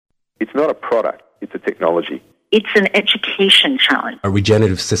It's not a product, it's a technology. It's an education challenge. A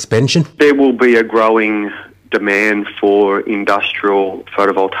regenerative suspension. There will be a growing demand for industrial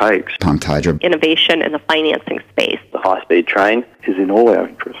photovoltaics. Pumped hydro. Innovation in the financing space. The high-speed train is in all our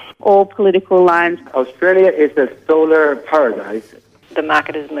interests. All political lines. Australia is a solar paradise. The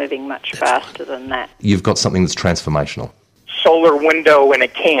market is moving much faster than that. You've got something that's transformational. Solar window in a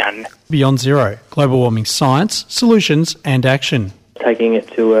can. Beyond Zero, global warming science, solutions and action. Taking it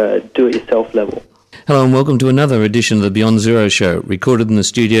to a do-it-yourself level. Hello and welcome to another edition of the Beyond Zero Show, recorded in the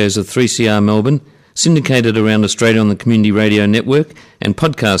studios of 3CR Melbourne, syndicated around Australia on the Community Radio Network and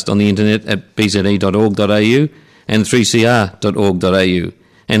podcast on the internet at bze.org.au and 3cr.org.au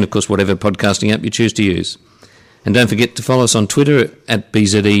and, of course, whatever podcasting app you choose to use. And don't forget to follow us on Twitter at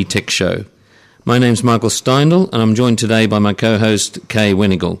BZE Tech Show. My name's Michael Steindl and I'm joined today by my co-host Kay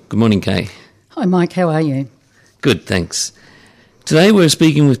Wenigal. Good morning, Kay. Hi, Mike. How are you? Good, thanks. Today we're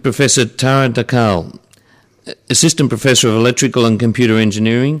speaking with Professor Tara Dakkal, Assistant Professor of Electrical and Computer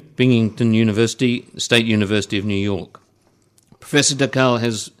Engineering, Binghamton University, State University of New York. Professor Dakkal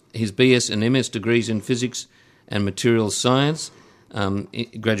has his BS and MS degrees in Physics and Materials Science,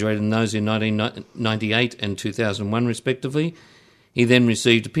 graduated in those in 1998 and 2001 respectively. He then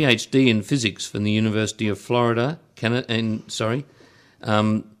received a PhD in Physics from the University of Florida, in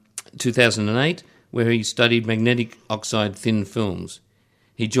 2008, where he studied magnetic oxide thin films.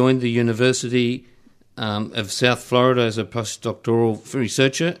 He joined the University of South Florida as a postdoctoral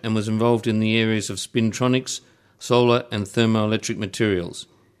researcher and was involved in the areas of spintronics, solar and thermoelectric materials.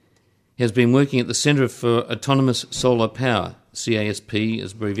 He has been working at the Centre for Autonomous Solar Power, CASP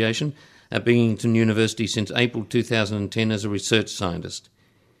as abbreviation, at Binghamton University since April 2010 as a research scientist.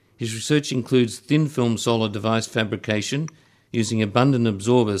 His research includes thin film solar device fabrication using abundant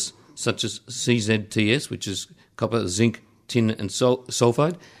absorbers such as CZTS, which is copper, zinc, tin and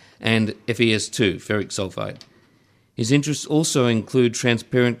sulfide, and FeS2, ferric sulfide. His interests also include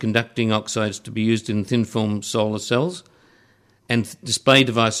transparent conducting oxides to be used in thin film solar cells and display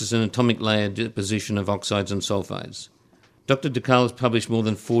devices and atomic layer deposition of oxides and sulfides. Dr. Dakkal has published more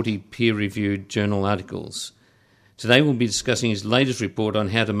than 40 peer-reviewed journal articles. Today we'll be discussing his latest report on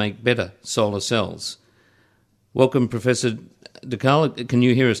how to make better solar cells. Welcome, Professor Dakkal. Can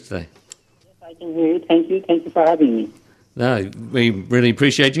you hear us today? Yes, I can hear you. Thank you. Thank you for having me. No, we really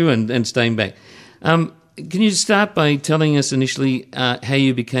appreciate you and staying back. Can you start by telling us initially how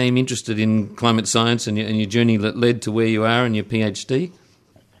you became interested in climate science and your journey that led to where you are in your PhD?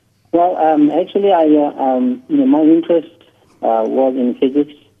 Well, actually, my interest was in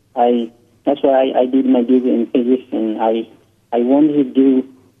physics. That's why I did my degree in physics, and I wanted to do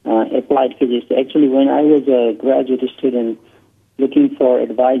applied physics. Actually, when I was a graduate student looking for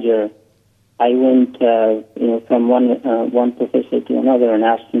advisor, I went, from one professor to another and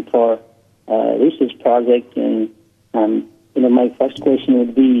asked him for a research project. And my first question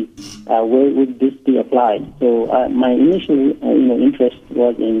would be, where would this be applied? So my initial, interest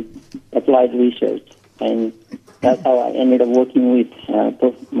was in applied research, and that's how I ended up working with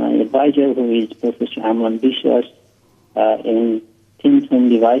my advisor, who is Professor Amlan Biswas, in thin film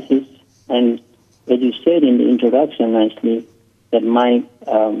devices. And as you said in the introduction, nicely, that my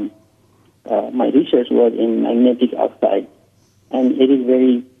research was in magnetic oxide, and it is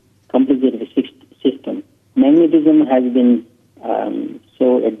very complicated system. Magnetism has been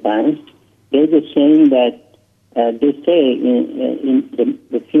so advanced. There's a saying that they say in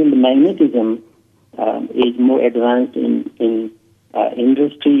the field of magnetism is more advanced in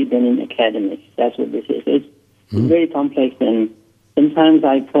industry than in academics. That's what they say. So it's very complex, and sometimes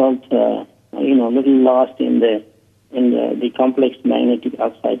I felt a little lost in the complex magnetic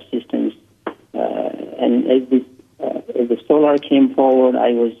oxide systems. And as the solar came forward,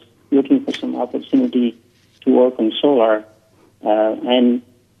 I was looking for some opportunity to work on solar. And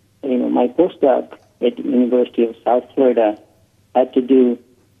my postdoc at the University of South Florida had to do,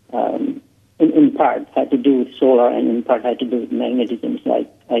 in part, had to do with solar, and in part had to do with magnetism. So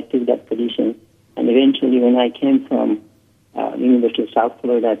I took that position. And eventually, when I came from University of South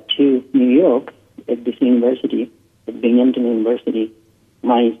Florida to New York at this university, at Binghamton University,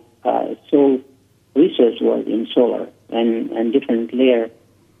 my sole research was in solar and different layers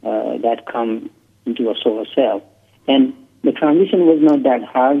that come into a solar cell. And the transition was not that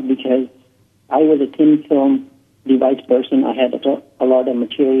hard because I was a thin film device person. I had a lot of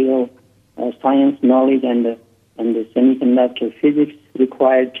material science knowledge and the semiconductor physics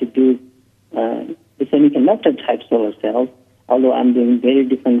required to do the semiconductor type solar cells, although I'm doing very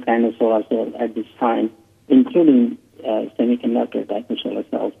different kind of solar cells at this time, including semiconductor type of solar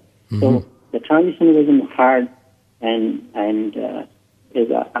cells. Mm-hmm. So the transition wasn't hard, and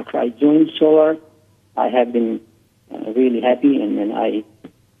is after I joined solar, I have been really happy, and then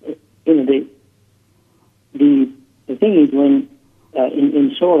the thing is when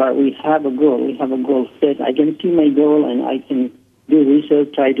in solar we have a goal set. I can see my goal and I can do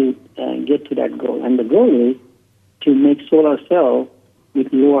research, try to get to that goal. And the goal is to make solar cell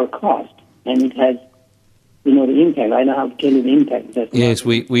with lower cost, and it has, the impact. I know how to tell you the impact. Yes,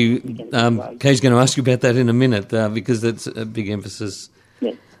 Kay's going to ask you about that in a minute because that's a big emphasis.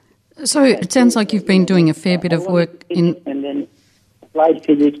 Yes. So it sounds like you've been doing a fair bit of work in... And then applied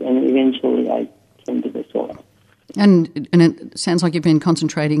physics, and eventually I came to the solar. And it sounds like you've been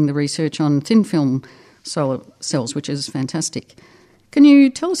concentrating the research on thin film solar cells, which is fantastic. Can you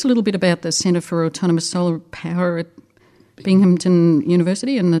tell us a little bit about the Centre for Autonomous Solar Power at Binghamton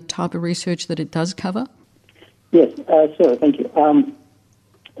University and the type of research that it does cover? Yes, sure, thank you.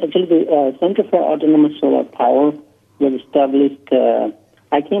 Actually, the Centre for Autonomous Solar Power was established,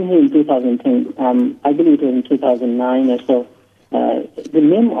 I came here in 2010, I believe it was in 2009 or so. The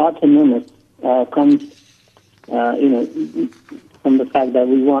name autonomous comes, from the fact that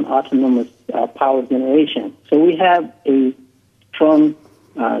we want autonomous power generation. So we have a strong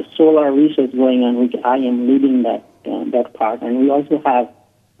solar research going on, which I am leading that part, and we also have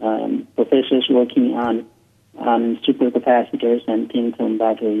professors working on supercapacitors and thin film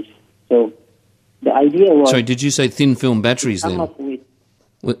batteries. So the idea was... Sorry, did you say thin film batteries then?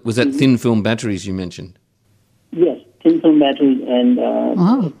 Was that thin film batteries you mentioned? Yes, thin film batteries and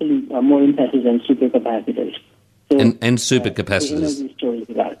actually more emphasis on supercapacitors. So, and supercapacitors. Energy storage,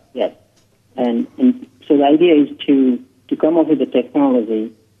 yes. And so the idea is to come up with a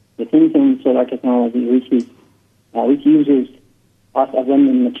technology, the thin film solar technology, which uses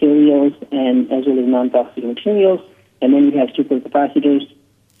cost-abundant materials and as well as non-toxic materials, and then you have supercapacitors.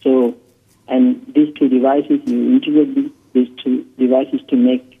 So, and these two devices, you integrate these two devices to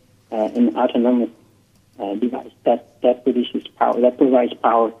make an autonomous device that produces power, that provides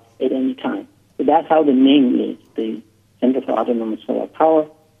power at any time. So that's how the name is, the Center for Autonomous Solar Power,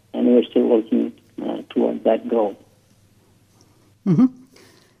 and we're still working towards that goal. Mm-hmm.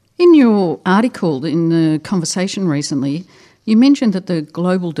 In your article in the Conversation recently, you mentioned that the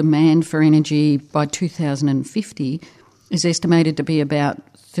global demand for energy by 2050 is estimated to be about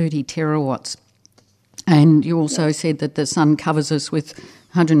 30 terawatts. And you also said that the sun covers us with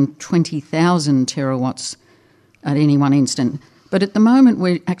 120,000 terawatts at any one instant. But at the moment,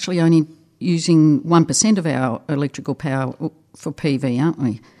 we're actually only using 1% of our electrical power for PV, aren't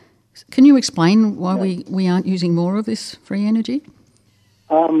we? Can you explain why we aren't using more of this free energy?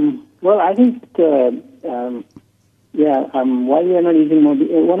 Well, I think, why we are not using more,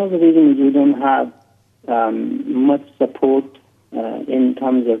 one of the reasons is we don't have much support in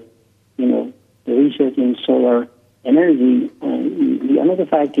terms of, the research in solar energy. Another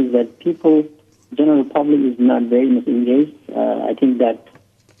fact is that general public is not very much engaged. I think that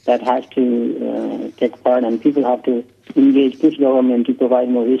has to take part, and people have to push government to provide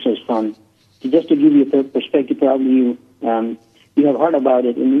more research funds. So just to give you a perspective, probably you have heard about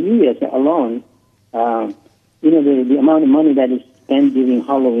it in the U.S. alone. The amount of money that is spent during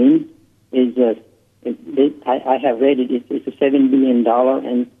Halloween is, I have read it, it's $7 billion,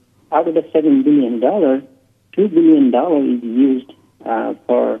 and out of the $7 billion, $2 billion is used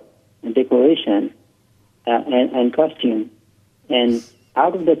for decoration and costume. And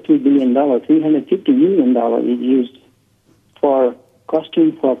out of the $2 billion, $350 million is used for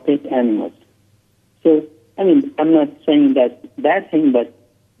costume for pet animals. So, I'm not saying that's a bad thing, but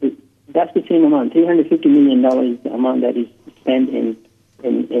that's the same amount. $350 million is the amount that is spent in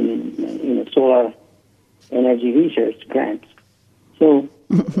solar energy research grants. So,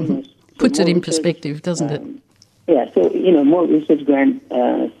 puts it in perspective, doesn't it? Yeah. So more research grants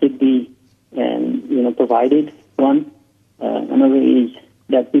should be provided. One, another is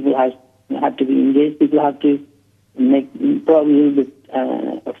that people have to be engaged. People have to make probably a little bit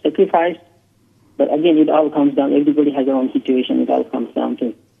of sacrifice. But again, it all comes down. Everybody has their own situation. It all comes down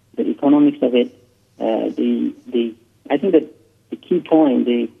to the economics of it. I think that the key point,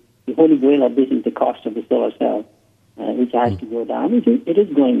 the holy grail of this is the cost of the solar cell, which has to go down. It is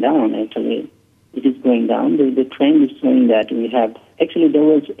going down, actually. It is going down. The trend is showing that we have... Actually, there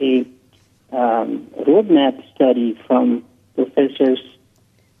was a roadmap study from professors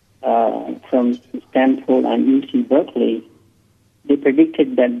from Stanford and UC Berkeley. They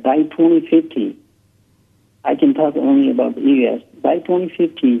predicted that by 2050, I can talk only about the U.S., by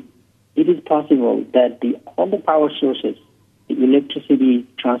 2050, it is possible that all the power sources, the electricity,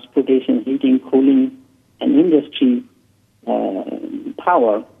 transportation, heating, cooling, and industry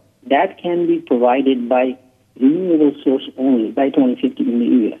power, that can be provided by renewable source only by 2050 in the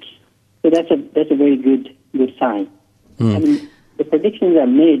U.S. So that's a very good sign. I mean, the predictions are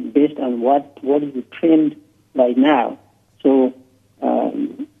made based on what is the trend right now. So,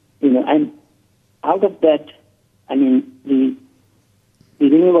 and out of that, I mean, the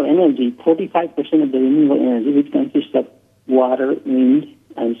renewable energy, 45% of the renewable energy, which consists of water, wind,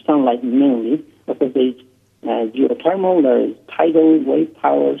 and sunlight mainly. Of course, there is geothermal, there is tidal wave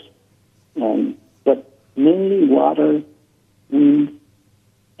powers, but mainly water, wind,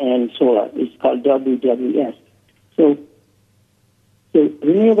 and solar. It's called WWS. So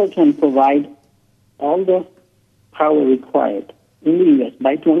renewable can provide all the power required in the U.S.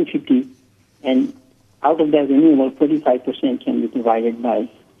 by 2050, and out of that renewable, 45% can be provided by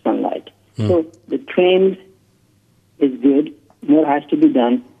sunlight. So the trend is good. More has to be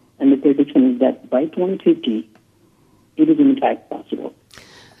done, and the prediction is that by 2050, it is in fact possible.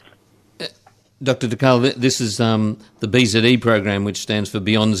 Dr. Dikal, this is the BZE program, which stands for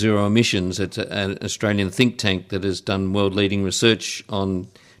Beyond Zero Emissions. It's an Australian think tank that has done world-leading research on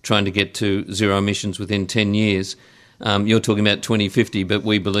trying to get to zero emissions within 10 years. You're talking about 2050, but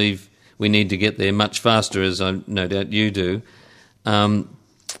we believe we need to get there much faster, as I no doubt you do.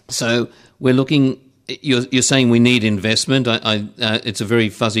 So we're looking. You're saying we need investment. It's a very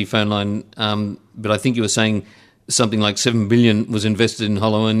fuzzy phone line, but I think you were saying something like $7 billion was invested in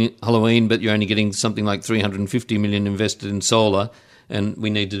Halloween, but you're only getting something like $350 million invested in solar, and we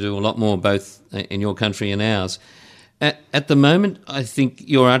need to do a lot more, both in your country and ours. At the moment, I think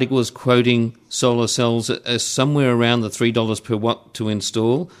your article is quoting solar cells as somewhere around the $3 per watt to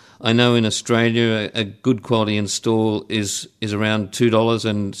install. I know in Australia a good quality install is around $2,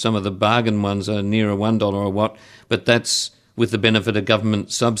 and some of the bargain ones are nearer $1 a watt, but that's with the benefit of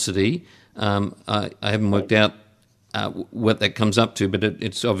government subsidy. I haven't worked out what that comes up to, but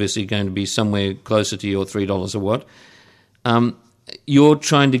it's obviously going to be somewhere closer to your $3 a watt. You're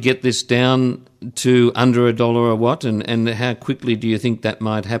trying to get this down to under $1 a watt, and how quickly do you think that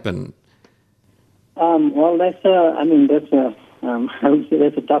might happen? Well, I would say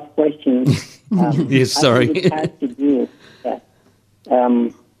that's a tough question. Yes, sorry. I think it has to do with that.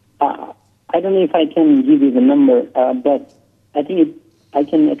 I don't know if I can give you the number, but I think I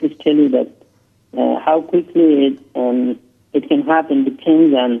can at least tell you that how quickly it can happen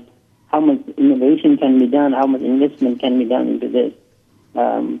depends on how much innovation can be done, how much investment can be done into this.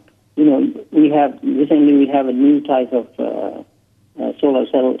 We have a new type of solar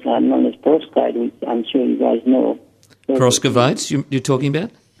cell known as perovskite, which I'm sure you guys know. So perovskites you're talking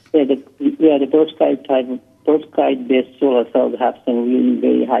about? Yeah, the perovskite-based solar cells have some really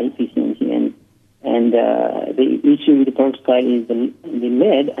very high efficiency, and the issue with the perovskite is the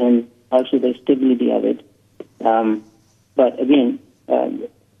lead and also the stability of it. But again, the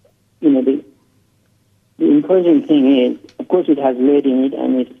encouraging thing is, of course, it has lead in it,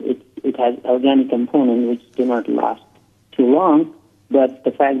 and it has organic components which do not last too long. But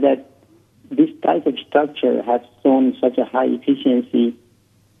the fact that this type of structure has shown such a high efficiency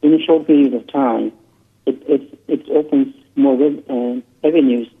in a short period of time, it opens more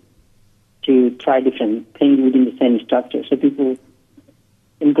avenues to try different things within the same structure. So people,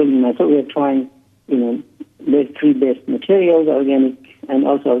 including myself, we are trying, lead-free-based materials, organic, and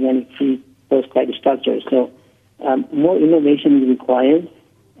also organic-free perovskite structures. So more innovation is required.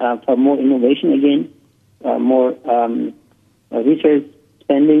 For more innovation, again, more research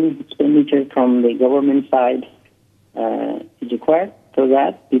expenditure from the government side is required. For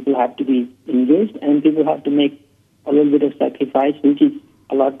that, people have to be engaged, and people have to make a little bit of sacrifice, which is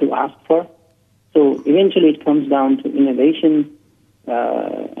a lot to ask for. So eventually it comes down to innovation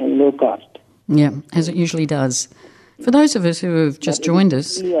and low cost. Yeah, as it usually does. For those of us who have just joined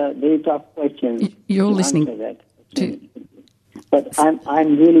us, very tough question. You're listening to. But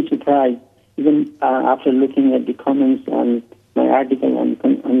I'm really surprised, even after looking at the comments on my article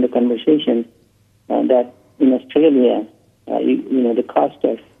on the conversation, that in Australia, the cost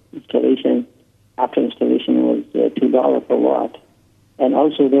of installation after installation was $2 per watt, and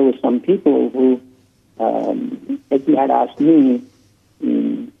also there were some people who, actually had asked me,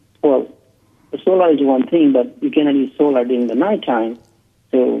 well, the solar is one thing, but you cannot use solar during the nighttime.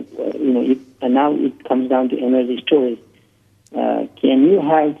 So, and now it comes down to energy storage. Can you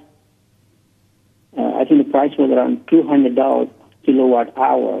have, I think the price was around $200 kilowatt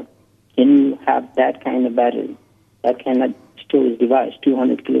hour. Can you have that kind of battery, that kind of storage device,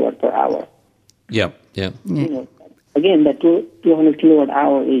 200 kilowatt per hour? Yeah. Again, that 200 kilowatt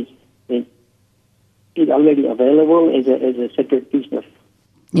hour is already available as a separate piece of.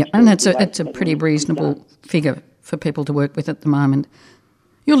 Yeah, and it's a pretty reasonable figure for people to work with at the moment.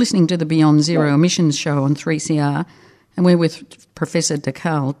 You're listening to the Beyond Zero Emissions show on 3CR, and we're with Professor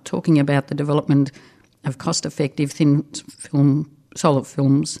Dekal talking about the development of cost-effective thin-film solar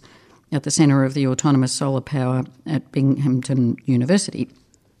films at the centre of the Autonomous Solar Power at Binghamton University.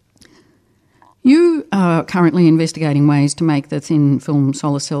 You are currently investigating ways to make the thin-film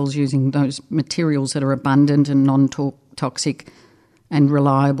solar cells using those materials that are abundant and non-toxic and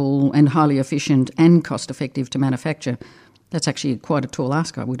reliable and highly efficient and cost-effective to manufacture. That's actually quite a tall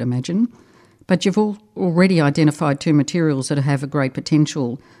ask, I would imagine. But you've already identified two materials that have a great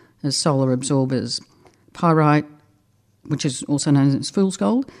potential as solar absorbers: pyrite, which is also known as fool's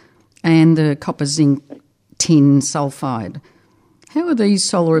gold, and the copper zinc tin sulfide. How are these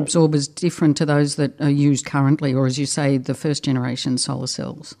solar absorbers different to those that are used currently, or as you say, the first generation solar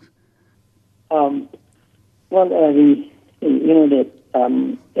cells? As you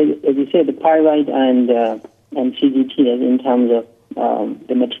say, the pyrite and CGTs in terms of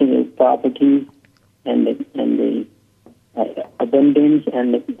the material properties and the abundance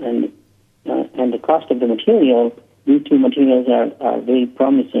and the cost of the material, these two materials are very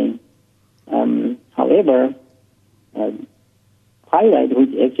promising. However, pyrite,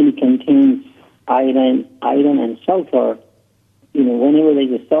 which actually contains iron and sulfur, whenever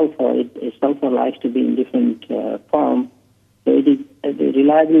there is a sulfur likes to be in different form. So it is the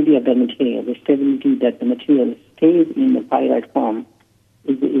reliability of the material, the stability that the material stays in the pyrite form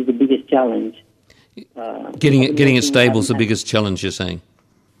is the biggest challenge. Getting it stable is the biggest challenge, you're saying?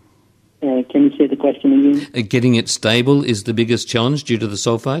 Can you say the question again? Getting it stable is the biggest challenge due to the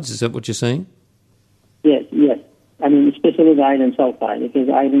sulfides, is that what you're saying? Yes. I mean, especially the iron sulfide, because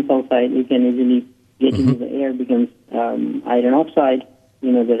iron sulfide, you can easily get into the air, becomes iron oxide.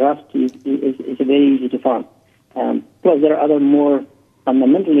 The rust is very easy to form. Plus, there are other more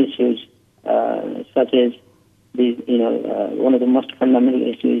fundamental issues, such as these. One of the most fundamental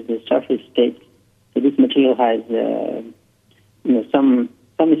issues is the surface state. So this material has, some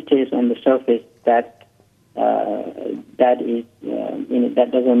states on the surface that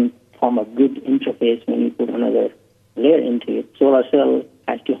doesn't form a good interface when you put another layer into it. Solar cell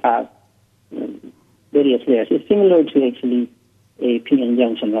has to have various layers. It's similar to actually a p-n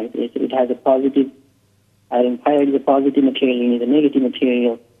junction, right? It has a positive. Iron pyrite is a positive material, you need a negative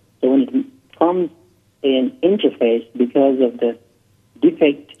material. So when it forms an interface because of the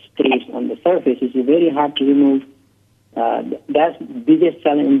defect states on the surface, it's very hard to remove. That's the biggest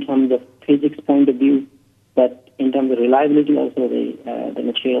challenge in terms of physics point of view, but in terms of reliability also the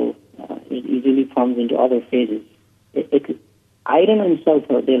material it easily forms into other phases. Iron and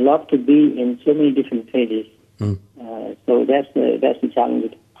sulfur, they love to be in so many different phases. So that's the challenge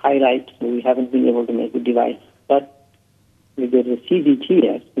with pyrite, so we haven't been able to make a device. But with the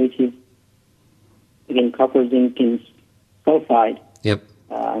CGTS, which is, again, copper, zinc, tin sulfide,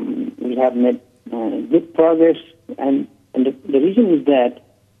 we have made good progress. And the reason is that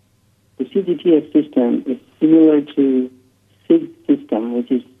the CGTS system is similar to SIG system,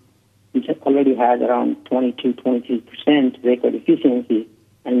 which already has around 22-23% record efficiency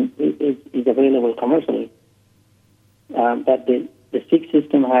and is available commercially. But the SIG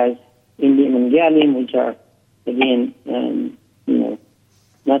system has indium and gallium, which are, again,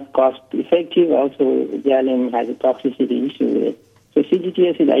 not cost effective. Also, gallium has a toxicity issue with it. So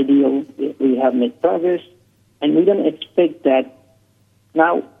CGTS is ideal. We have made progress, and we don't expect that.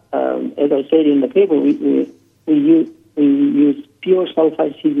 Now, as I said in the paper, we use pure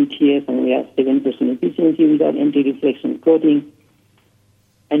sulfide CGTS, and we have 7% efficiency without anti-reflection coating.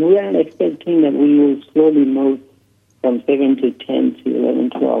 And we are expecting that we will slowly move from 7 to 10 to 11,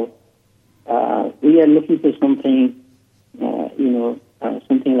 12. We are looking for something,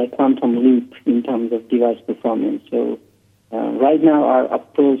 something like quantum leap in terms of device performance. So right now our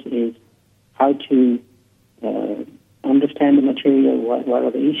approach is how to understand the material, what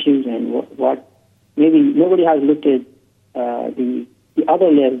are the issues, and what maybe nobody has looked at the other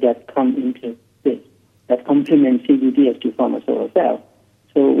layers that come into this, that complement CGTS to form a solar cell.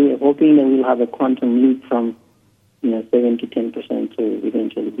 So we are hoping that we'll have a quantum leap from 7 to 10% to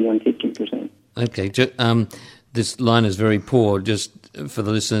eventually beyond 15%. Okay. This line is very poor. Just for the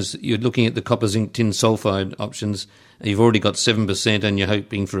listeners, you're looking at the copper, zinc, tin sulfide options. You've already got 7%, and you're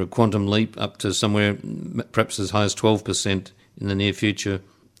hoping for a quantum leap up to somewhere perhaps as high as 12% in the near future.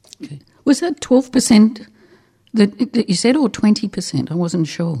 Okay. Was that 12% that you said, or 20%? I wasn't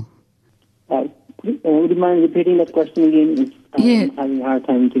sure. Would you mind repeating that question again? I'm having a hard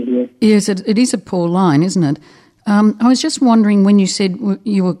time to hear. Yes, it is a poor line, isn't it? I was just wondering, when you said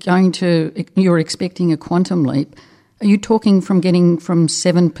you're expecting a quantum leap, are you talking from getting from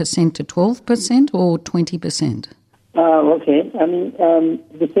 7% to 12% or 20%? Okay. I mean,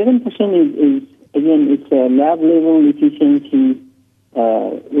 the 7% is again, it's a lab level efficiency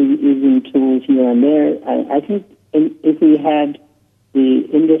using tools here and there. I think if we had the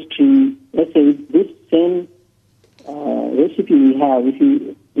industry, let's say this same recipe we have, if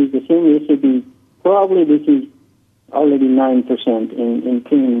you use the same recipe, probably this is already 9% in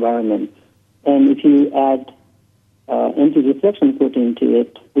clean environment. And if you add anti-reflection coating to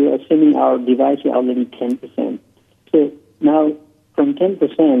it, we are assuming our device is already 10%. So now from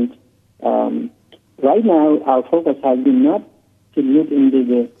 10%, right now our focus has been not to look into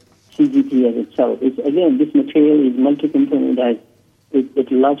the CGPS itself. It's, again, this material is multi-componentized.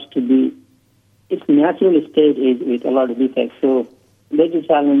 It loves to be, its natural state is with a lot of defects. So that's a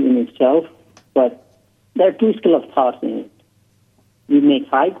challenge in itself, but there are two schools of thought in it. You make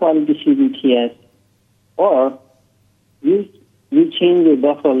high-quality CGPS, or you change your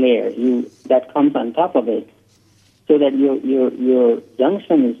buffer layer that comes on top of it, so that your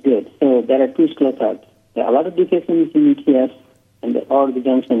junction is good. So there are two schools of thought. There are a lot of defects in the CGPS, or the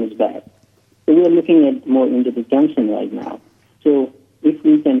junction is bad. So we are looking at more into the junction right now. So if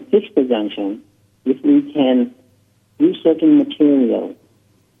we can fix the junction, if we can use certain material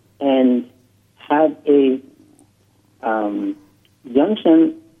and have a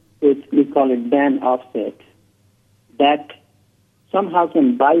junction with, we call it band offset, that somehow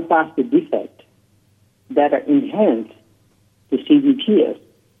can bypass the defect that are inherent to CGPS,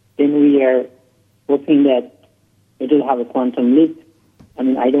 then we are hoping that it will have a quantum leap. I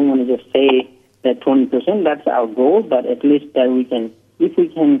mean, I don't want to just say that 20%, that's our goal, but at least that we can, if we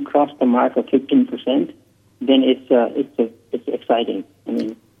can cross the mark of 15%, then it's exciting. I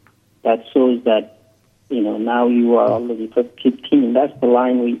mean, that shows that, now you are already 15. That's the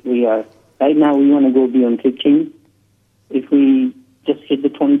line we are. Right now, we want to go beyond 15. If we just hit the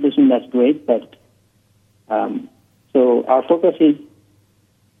 20%, that's great. But so our focus is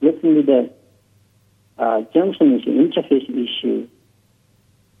looking at the junction issue, interface issue.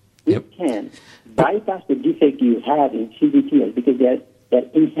 You can bypass the defect you have in CGPS because they're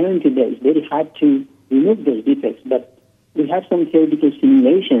inherently there. It's very hard to remove those defects. But we have some theoretical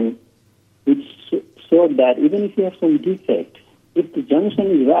simulation which showed that even if you have some defect, if the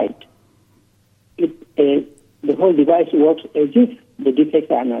junction is right, the whole device works as if the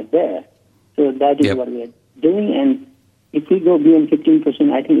defects are not there. So that is what we are doing. And if we go beyond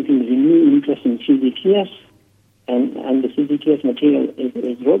 15%, I think it will renew interest in CGPS. And the CGPS material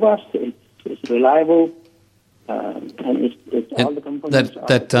is robust, it's reliable, and it's all the components.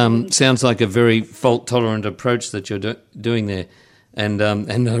 That sounds like a very fault-tolerant approach that you're doing there, and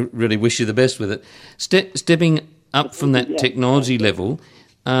I really wish you the best with it. Stepping up from that technology level,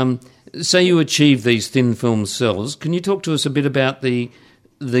 say you achieve these thin film cells, can you talk to us a bit about the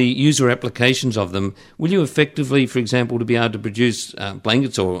user applications of them? Will you effectively, for example, to be able to produce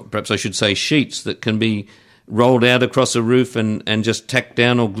blankets, or perhaps I should say sheets, that can be rolled out across a roof and just tacked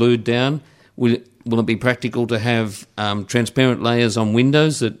down or glued down? Will it be practical to have transparent layers on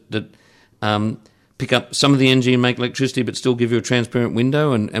windows that pick up some of the energy and make electricity but still give you a transparent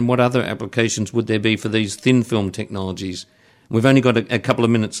window? And what other applications would there be for these thin film technologies? We've only got a couple of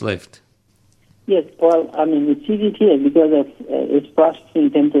minutes left. Yes, well, I mean, with CGPS, because of its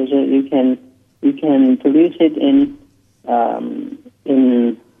processing temperature, you can produce it in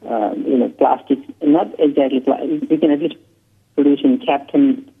plastic, not exactly plastic. You can at least produce in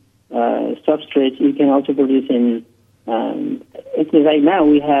Kapton substrates. You can also produce in, right now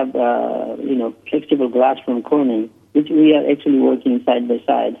we have, flexible glass from Corning, which we are actually working side by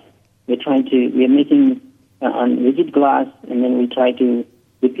side. We are making on rigid glass, and then we try to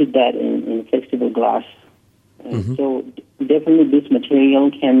repeat that in flexible glass. So definitely this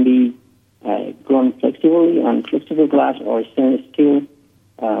material can be grown flexibly on flexible glass or stainless steel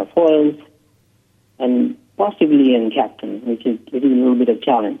foils, and possibly in Kapton, which is a little bit of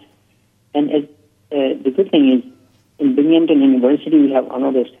challenge. And the good thing is, in Binghamton University, we have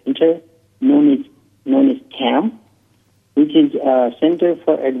another center known as CAM, which is a Center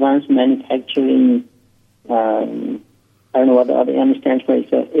for Advanced Manufacturing. I don't know what the other M stands for.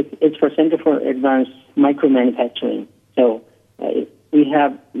 It's for Center for Advanced Micromanufacturing. So we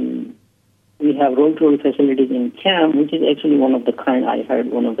have roll-to-roll facilities in CAM, which is actually one of the kind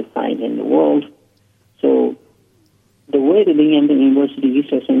in the world. So the way the Binghamton University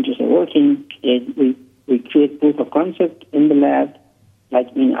research centers are working is we create proof of concept in the lab, like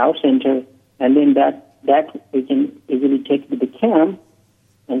in our center, and then that we can easily take to the CAM,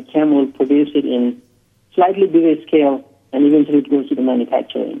 and CAM will produce it in slightly bigger scale, and eventually it goes to the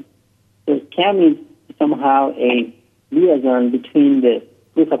manufacturing. So CAM is somehow a liaison between the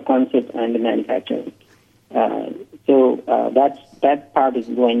proof of concept and the manufacturing. So So that part is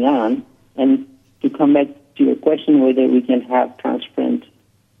going on. And to come back to your question, whether we can have transparent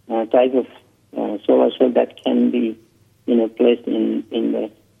type of solar cell that can be, placed in the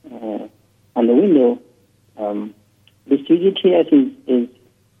on the window, the CGTS is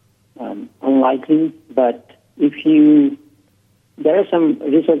unlikely. But there are some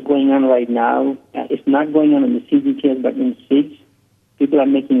research going on right now. It's not going on in the CGTS, but in SIGs. People are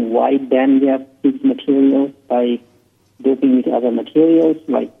making wide bandgap SIGs material by doping with other materials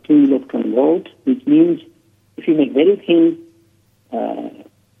like 2 electron volt, which means if you make very thin,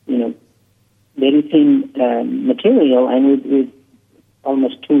 material and with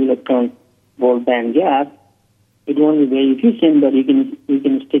almost 2 electron volt band gap, it won't be very efficient, but you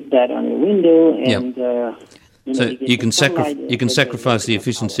can stick that on your window and. Yep. So you can sacrifice the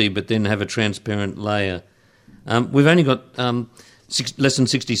efficiency, but then have a transparent layer. We've only got less than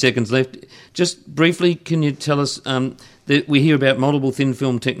 60 seconds left. Just briefly, can you tell us that we hear about multiple thin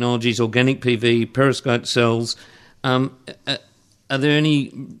film technologies, organic PV, perovskite cells. Are there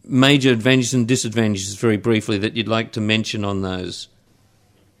any major advantages and disadvantages, very briefly, that you'd like to mention on those?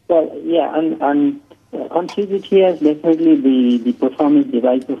 Well, yeah, on CGTS, definitely the performance,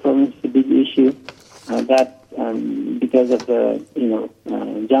 device performance is a big issue. Because of the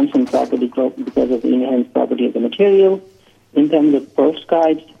Johnson property, because of the enhanced property of the material. In terms of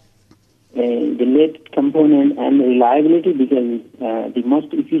perovskites, the lead component and the reliability, because the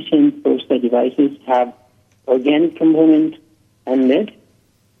most efficient perovskite devices have organic component and lead.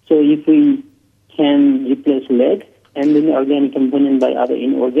 So if we can replace lead and then the organic component by other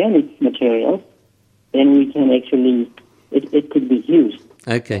inorganic materials, then we can actually, it could be used.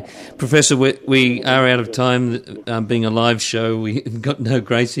 Okay. Professor, we are out of time. Being a live show, we've got no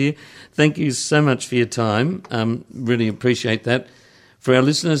grace here. Thank you so much for your time. Really appreciate that. For our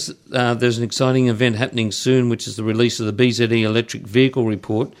listeners, there's an exciting event happening soon, which is the release of the BZE Electric Vehicle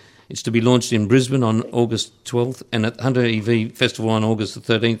Report. It's to be launched in Brisbane on August 12th and at Hunter EV Festival on August the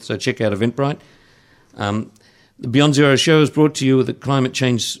 13th, so check out Eventbrite. The Beyond Zero show is brought to you by the Climate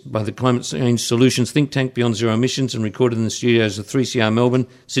Change Solutions think tank, Beyond Zero Emissions, and recorded in the studios of 3CR Melbourne,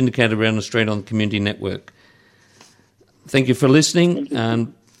 syndicated around Australia on the Community Network. Thank you for listening,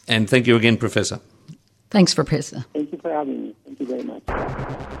 and thank you again, Professor. Thanks, Professor. Thank you for having me. Thank you very much.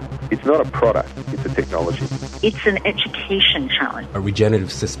 It's not a product, it's a technology. It's an education challenge. A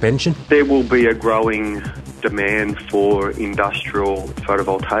regenerative suspension. There will be a growing demand for industrial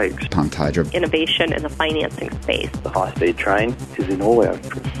photovoltaics. Pumped hydro. Innovation in the financing space. The high-speed train is in all our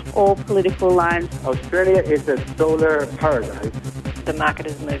interests. All political lines. Australia is a solar paradise. The market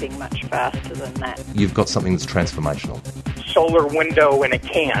is moving much faster than that. You've got something that's transformational. Solar window in a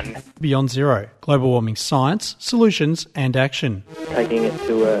can. Beyond Zero, global warming science, solutions and action. Taking it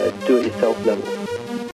to a do-it-yourself level.